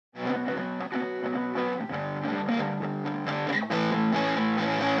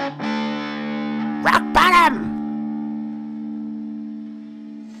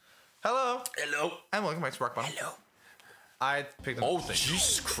Hello. And welcome back to Rock Bottom. Hello. I picked another thing.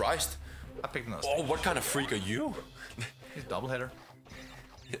 Jesus Christ. I picked another Oh, what kind of freak are you? He's a doubleheader.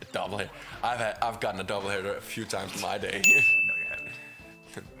 Doubleheader. I've gotten a doubleheader a few times in my day. No, you haven't.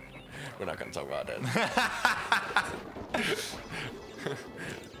 We're not gonna talk about that.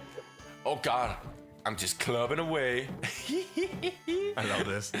 Oh God, I'm just clubbing away. I love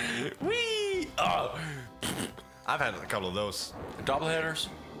this. Whee! Oh. I've had a couple of those. Doubleheaders?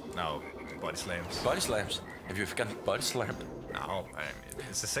 No, body slams. Body slams. Have you ever gotten body slammed? No, I mean,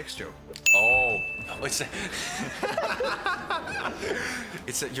 it's a sex joke. Oh, it's a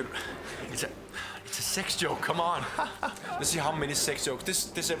it's a sex joke. Come on, let's see how many sex jokes.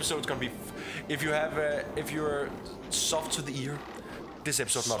 This episode's gonna be. If you're soft to the ear, this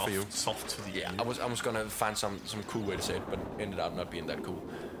episode's not for you. Soft to the ear. I was gonna find some cool way to say it, but ended up not being that cool.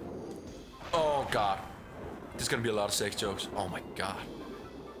 Oh God, there's gonna be a lot of sex jokes. Oh my God.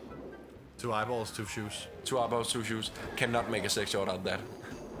 2 eyeballs, 2 shoes. 2 eyeballs, 2 shoes. Cannot make a sex joke out of that.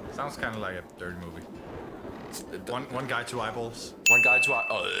 Sounds kind of like a dirty movie. One guy, 2 eyeballs. One guy, 2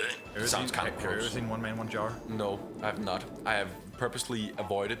 eyeballs. Sounds kind of gross. Have you ever seen One Man, One Jar? No, I have not. I have purposely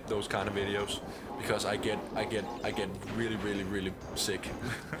avoided those kind of videos because I get really sick.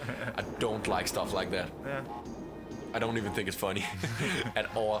 I don't like stuff like that. Yeah. I don't even think it's funny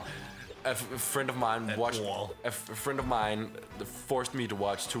at all. A friend of mine watched. A friend of mine forced me to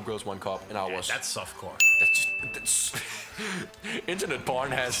watch 2 Girls, 1 Cup, and I was. That's softcore. That's internet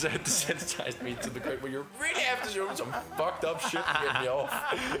porn has desensitized me to the point where you really have to show some fucked up shit to get me off.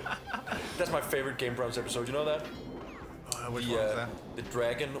 That's my favorite Game Grumps episode. You know that? Which one was that? The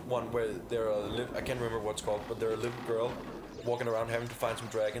dragon one where they're I can't remember what it's called, but they're a little girl walking around having to find some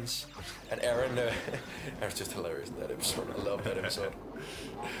dragons, and Aaron Aaron's just hilarious in that episode. I love that episode.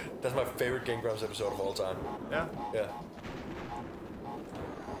 That's my favorite Game Grumps episode of all time. Yeah? Yeah.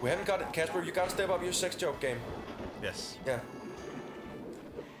 We haven't got it, Casper. You gotta step up your sex joke game. Yes. Yeah.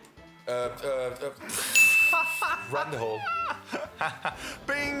 Right in the hole.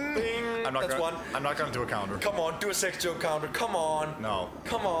 Bing! Bing! I'm not gonna do a counter. Come on, do a sex joke counter. Come on. No.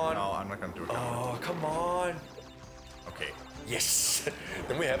 Come on. No, I'm not gonna do a counter. Oh, come on. Okay. Yes.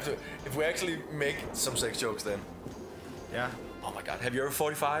 Then we have to. If we actually make some sex jokes, then. Yeah. Oh my God. Have you ever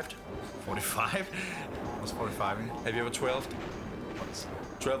 45'd? 45? What's 45? Have you ever 12'd? What's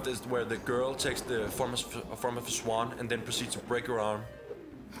 12 is where the girl takes the form of a swan and then proceeds to break her arm.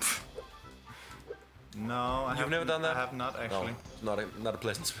 No, You've never done that? I have not actually. No, not a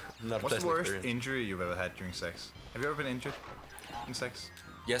pleasant. What's the worst experience. injury you've ever had during sex? Have you ever been injured in sex?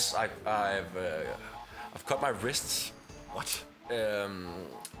 Yes, I've cut my wrists. What?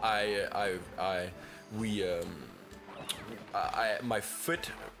 My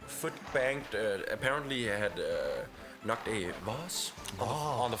foot banged. Apparently, had knocked a vase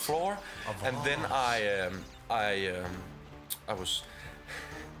on the floor, and then I was.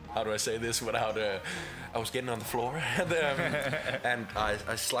 How do I say this without? I was getting on the floor, and I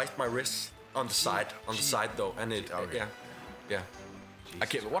sliced my wrist on the side. On the side though, and it. Okay. Yeah. I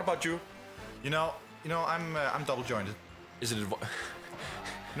can't. What about you? You know, I'm double jointed. Is it? You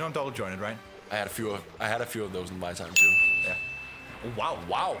know, I'm double jointed, right? I had a few of those in my time too. Yeah. Oh,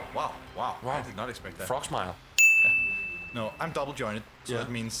 wow! I did not expect that. Frog smile. Yeah. No, I'm double jointed, so Yeah. that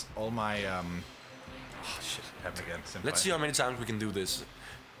means all my oh shit, happened again. Let's see how many times we can do this.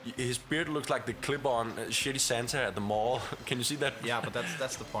 His beard looks like the clip-on shitty Santa at the mall. Can you see that? Yeah, but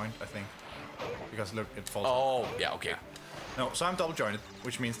that's the point, I think. Because look, it falls. Oh, yeah, okay. No, so I'm double jointed,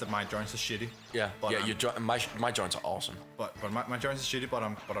 which means that my joints are shitty. Yeah, but yeah. My joints are awesome. But my joints are shitty, but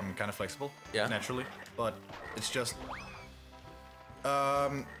I'm kind of flexible. Yeah. Naturally, but it's just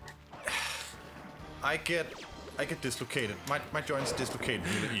I get dislocated. My joints dislocate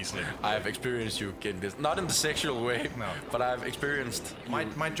really easily. I have experienced you getting this, not in the sexual way, No. but I've experienced my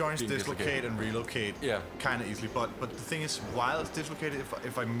joints being dislocate and relocate. Yeah. Kind of easily. But the thing is, while it's dislocated,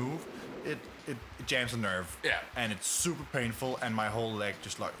 if I move, it jams a nerve. Yeah. And it's super painful, and my whole leg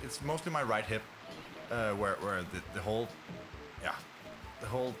just like it's mostly my right hip, where the whole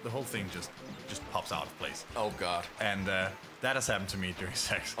thing just pops out of place. Oh God. And that has happened to me during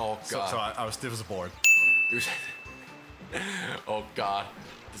sex. Oh God. So I was stiff as a board. Oh God,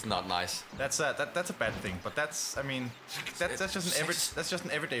 it's not nice. That's a bad thing, but that's just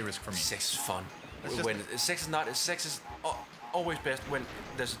an everyday risk for me. Sex is fun. Sex is always best when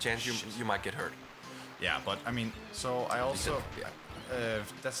there's a chance you might get hurt. Yeah, but I mean, so I also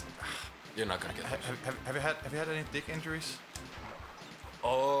that's. You're not gonna get hurt. Have you had any dick injuries?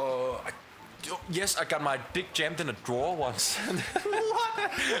 Oh, yes, I got my dick jammed in a drawer once. What?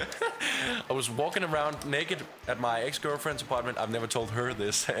 I was walking around naked at my ex-girlfriend's apartment. I've never told her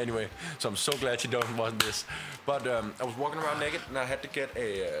this anyway, so I'm so glad she doesn't want this. But I was walking around naked and I had to get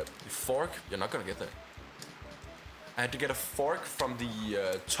a fork. You're not gonna get that. I had to get a fork from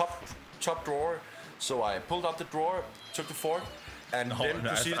the top drawer. So I pulled out the drawer, took the fork, and then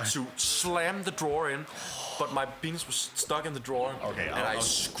proceeded to slam the drawer in. But my penis was stuck in the drawer. Okay, and I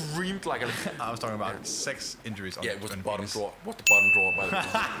screamed like a... I was talking about sex injuries. Yeah, it was the bottom drawer. What's the bottom drawer, by the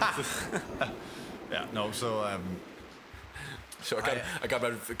way? Yeah, no, so... So I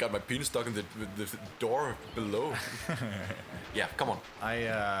got my penis stuck in the door below. Yeah, come on.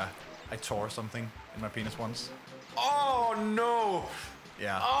 I tore something in my penis once. Oh no!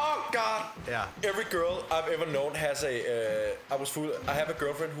 Yeah. Oh god! Yeah. Every girl I've ever known has a. I have a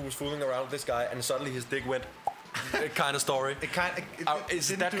girlfriend who was fooling around with this guy, and suddenly his dick went. Kind of story.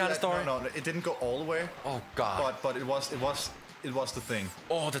 Is it that kind of story? No, it didn't go all the way. Oh god! But it was the thing.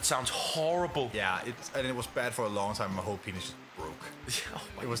 Oh, that sounds horrible. Yeah, it was bad for a long time. My whole penis just broke.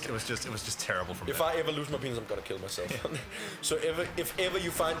 Oh it was just terrible from If I ever lose my penis, I'm gonna kill myself. Yeah. So if ever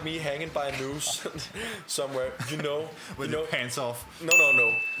you find me hanging by a noose somewhere, you know, with your pants off. No.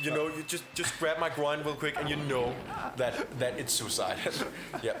 You know, you just grab my groin real quick, and you know that it's suicide.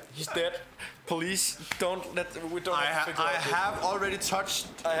 Yeah, he's dead. Police, don't let. We don't. I have already touched.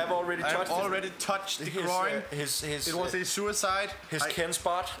 I have already touched the groin. His. It was a suicide. His Ken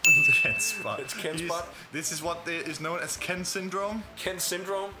spot. Ken spot. It's Ken spot. This is what is known as Ken syndrome. Ken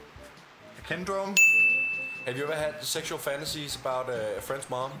syndrome. Kendrome. Have you ever had sexual fantasies about a friend's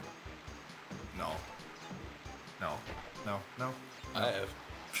mom? No. I have.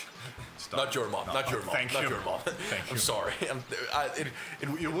 Stop. Not your mom. No. Not your mom. Thank not you. your mom. Thank you. I'm sorry.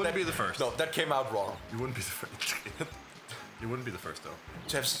 You wouldn't be the first. No, that came out wrong. You wouldn't be the first. You wouldn't be the first though.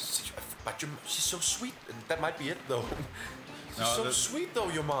 To have but she's so sweet. That might be it though. She's so sweet though,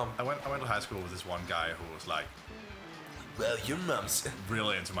 your mom. I went to high school with this one guy who was like, well, your mom's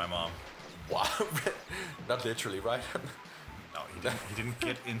really into my mom. Wow. Not literally, right? No, he didn't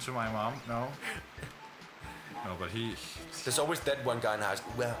get into my mom. No, but he. There's always that one guy in high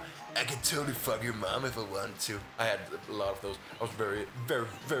school. Well, I can totally fuck your mom if I want to. I had a lot of those. I was very, very,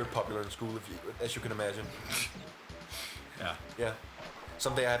 very popular in school, as you can imagine. Yeah. Yeah.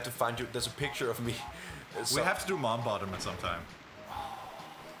 Someday I have to find you. There's a picture of me. We have to do mom bottom at some time.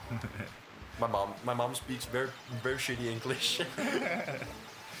 My mom speaks very, very shitty English.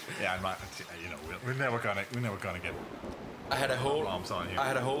 Yeah, we're never gonna get. I had a whole moms on here. I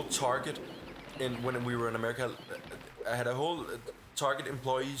had a whole Target when we were in America. I had a whole Target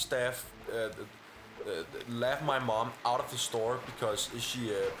employee staff laughed my mom out of the store because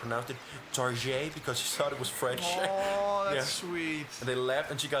she pronounced it Target because she thought it was French. Oh, that's sweet. And they laughed,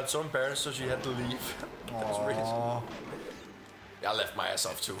 and she got so embarrassed, so she had to leave. That was really sweet. Yeah, I left my ass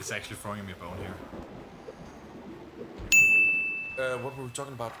off too. It's actually throwing me a bone here. What were we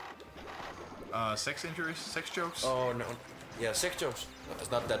talking about? Sex injuries, sex jokes. Oh no, yeah, sex jokes.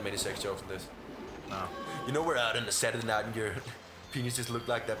 There's not that many sex jokes in this. No. You know, we're out on a Saturday night and your penis just looked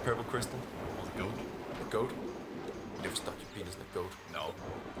like that purple crystal. Oh, the goat. The goat? You never stuck your penis in a goat. No.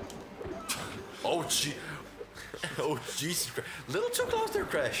 Oh gee. Oh Jesus Christ. Little too close there,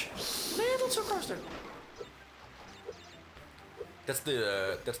 Crash. Little too close there. That's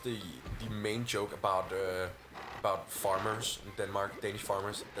the main joke about farmers in Denmark, Danish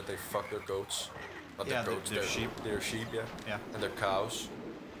farmers, that they fuck their goats. Not Yeah, their goats, their sheep. Their sheep, yeah. Yeah. And their cows.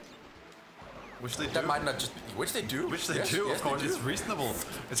 Which they do. That might not just be, which they do. Which they Yes, do, yes, of course. they do. It's reasonable.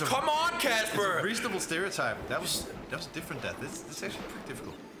 Come on, Casper! It's a reasonable stereotype. That was a different death. This is actually pretty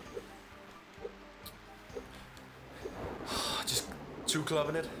difficult. Just two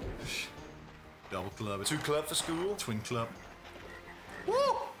clubbing it. Double club. Two club for school. Twin club. Woo!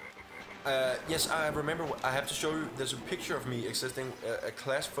 Yes, I remember. I have to show you. There's a picture of me existing, a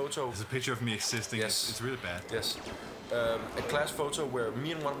class photo. There's a picture of me existing. Yes. It's really bad. Yes. A class photo where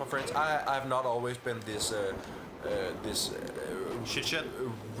me and one of my friends. I have not always been this Shit.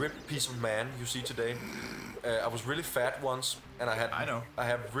 ripped piece of man you see today. I was really fat once, and I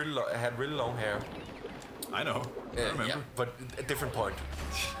had really long hair. I know. I remember. Yeah, but a different point.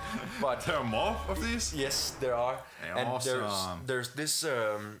 But there are more of these? Yes, there are. Hey, and awesome. there's this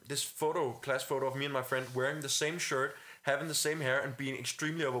class photo of me and my friend wearing the same shirt, having the same hair, and being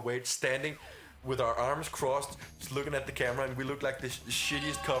extremely overweight, standing with our arms crossed, just looking at the camera, and we look like the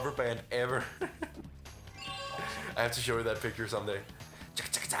shittiest cover band ever. I have to show you that picture someday.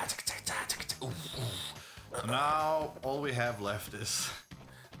 Now all we have left is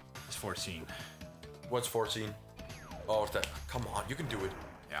 14. What's 14? Oh, that. Come on, you can do it.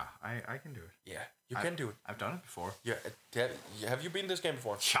 Yeah, I can do it. Yeah, you can do it. I've done it before. Yeah, have you beaten this game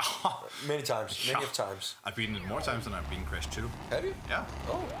before? Yeah. Many times, many of times. I've beaten it more times than I've beaten Crash 2. Have you? Yeah.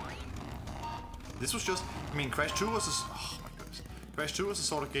 Oh. This was just, I mean, Crash 2 was oh my goodness. Crash 2 was the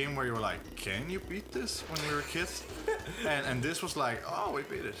sort of game where you were like, can you beat this when we were kids? and this was like, oh, we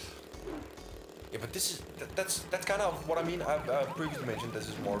beat it. Yeah, but this is that's kind of what I mean. I've previously mentioned this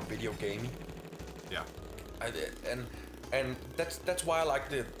is more video gamey. Yeah. And that's why I like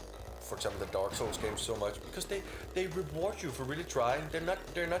for example, the Dark Souls games so much, because they reward you for really trying.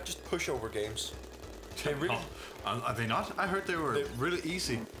 They're not just pushover games. They really. Are they not? I heard they were really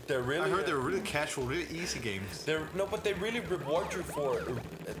easy. They're really. I heard they were really casual, really easy games. But they really reward you for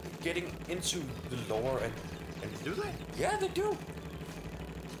getting into the lore and. Do they? Yeah, they do.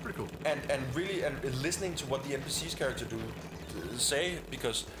 It's pretty cool. And really listening to what the NPCs character say,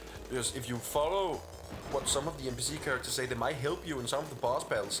 because if you follow what some of the NPC characters say, they might help you in some of the boss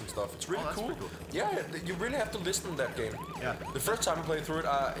battles and stuff. It's really cool. Cool. Yeah, you really have to listen to that game. Yeah. The first time I played through it,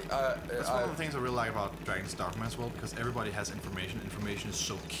 that's one of the things I really like about Dragon's Dogma as well, because everybody has information. Information is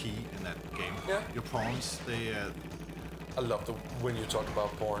so key in that game. Yeah. Your pawns, they. I love when you talked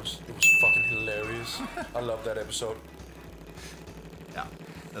about porns. It was fucking hilarious. I love that episode. Yeah,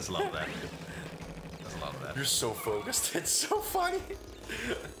 there's a lot of that. There's a lot of that. You're so focused. It's so funny.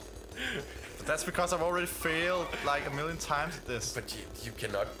 But that's because I've already failed like a million times at this. But you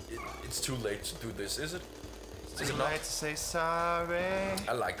cannot. It's too late to do this, is it? Is it late to say sorry?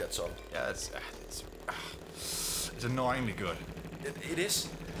 I like that song. Yeah, it's annoyingly good. It is.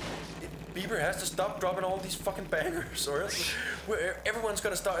 Bieber has to stop dropping all these fucking bangers, or else everyone's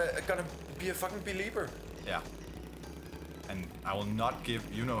gonna be a fucking believer. Yeah. And I will not give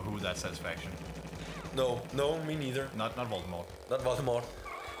you know who that satisfaction. No, me neither. Not Voldemort. Not Voldemort.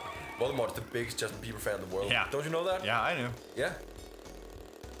 Voldemort's the biggest Justin Bieber fan in the world. Yeah. Don't you know that? Yeah, I knew. Yeah.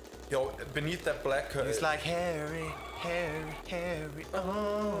 Yo, beneath that black curtain. It's like Harry,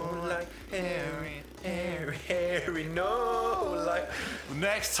 oh, like Harry, no, like.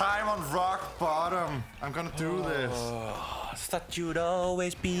 Next time on Rock Bottom, I'm gonna do this. I thought you'd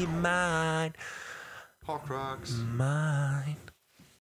always be mine. Pork rocks. Mine.